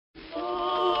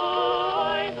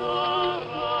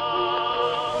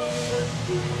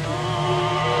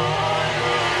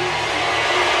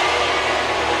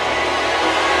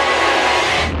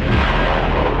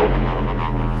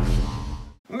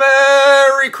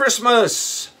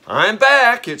Christmas! I'm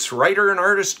back. It's writer and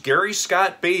artist Gary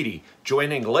Scott Beatty,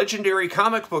 joining legendary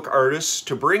comic book artists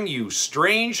to bring you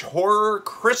Strange Horror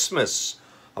Christmas,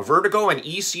 a Vertigo and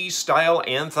EC style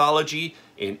anthology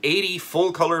in 80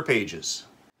 full-color pages.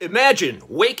 Imagine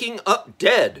waking up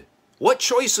dead. What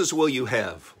choices will you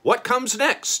have? What comes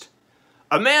next?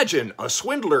 Imagine a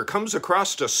swindler comes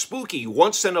across a spooky,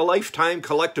 once-in-a-lifetime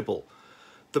collectible.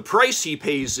 The price he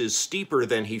pays is steeper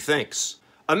than he thinks.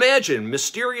 Imagine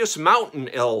mysterious mountain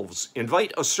elves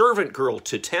invite a servant girl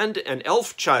to tend an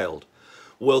elf child.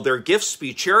 Will their gifts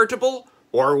be charitable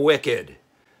or wicked?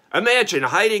 Imagine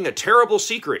hiding a terrible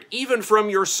secret, even from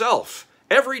yourself.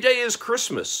 Every day is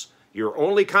Christmas. Your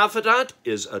only confidant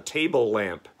is a table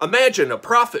lamp. Imagine a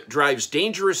prophet drives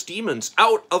dangerous demons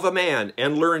out of a man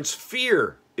and learns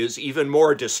fear is even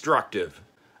more destructive.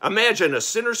 Imagine a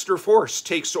sinister force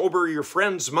takes over your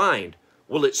friend's mind.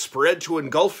 Will it spread to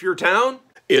engulf your town?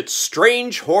 It's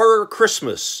Strange Horror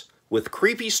Christmas, with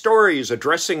creepy stories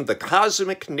addressing the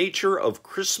cosmic nature of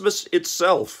Christmas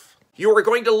itself. You are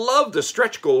going to love the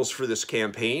stretch goals for this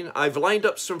campaign. I've lined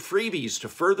up some freebies to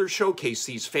further showcase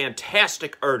these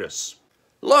fantastic artists.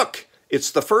 Look,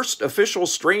 it's the first official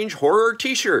Strange Horror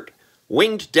t-shirt.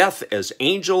 Winged Death as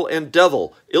Angel and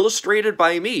Devil, illustrated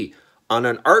by me, on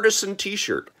an artisan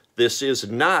t-shirt. This is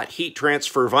not heat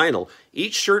transfer vinyl.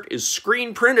 Each shirt is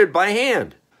screen printed by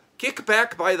hand. Kick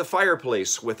back by the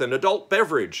fireplace with an adult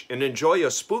beverage and enjoy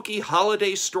a spooky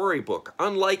holiday storybook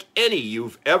unlike any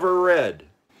you've ever read.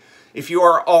 If you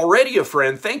are already a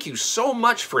friend, thank you so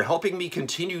much for helping me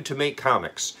continue to make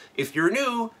comics. If you're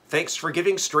new, thanks for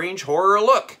giving Strange Horror a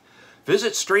look.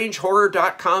 Visit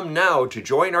strangehorror.com now to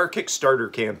join our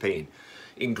Kickstarter campaign.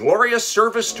 In glorious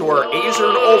service to our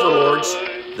Azern overlords,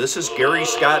 this is Gary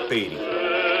Scott Beatty.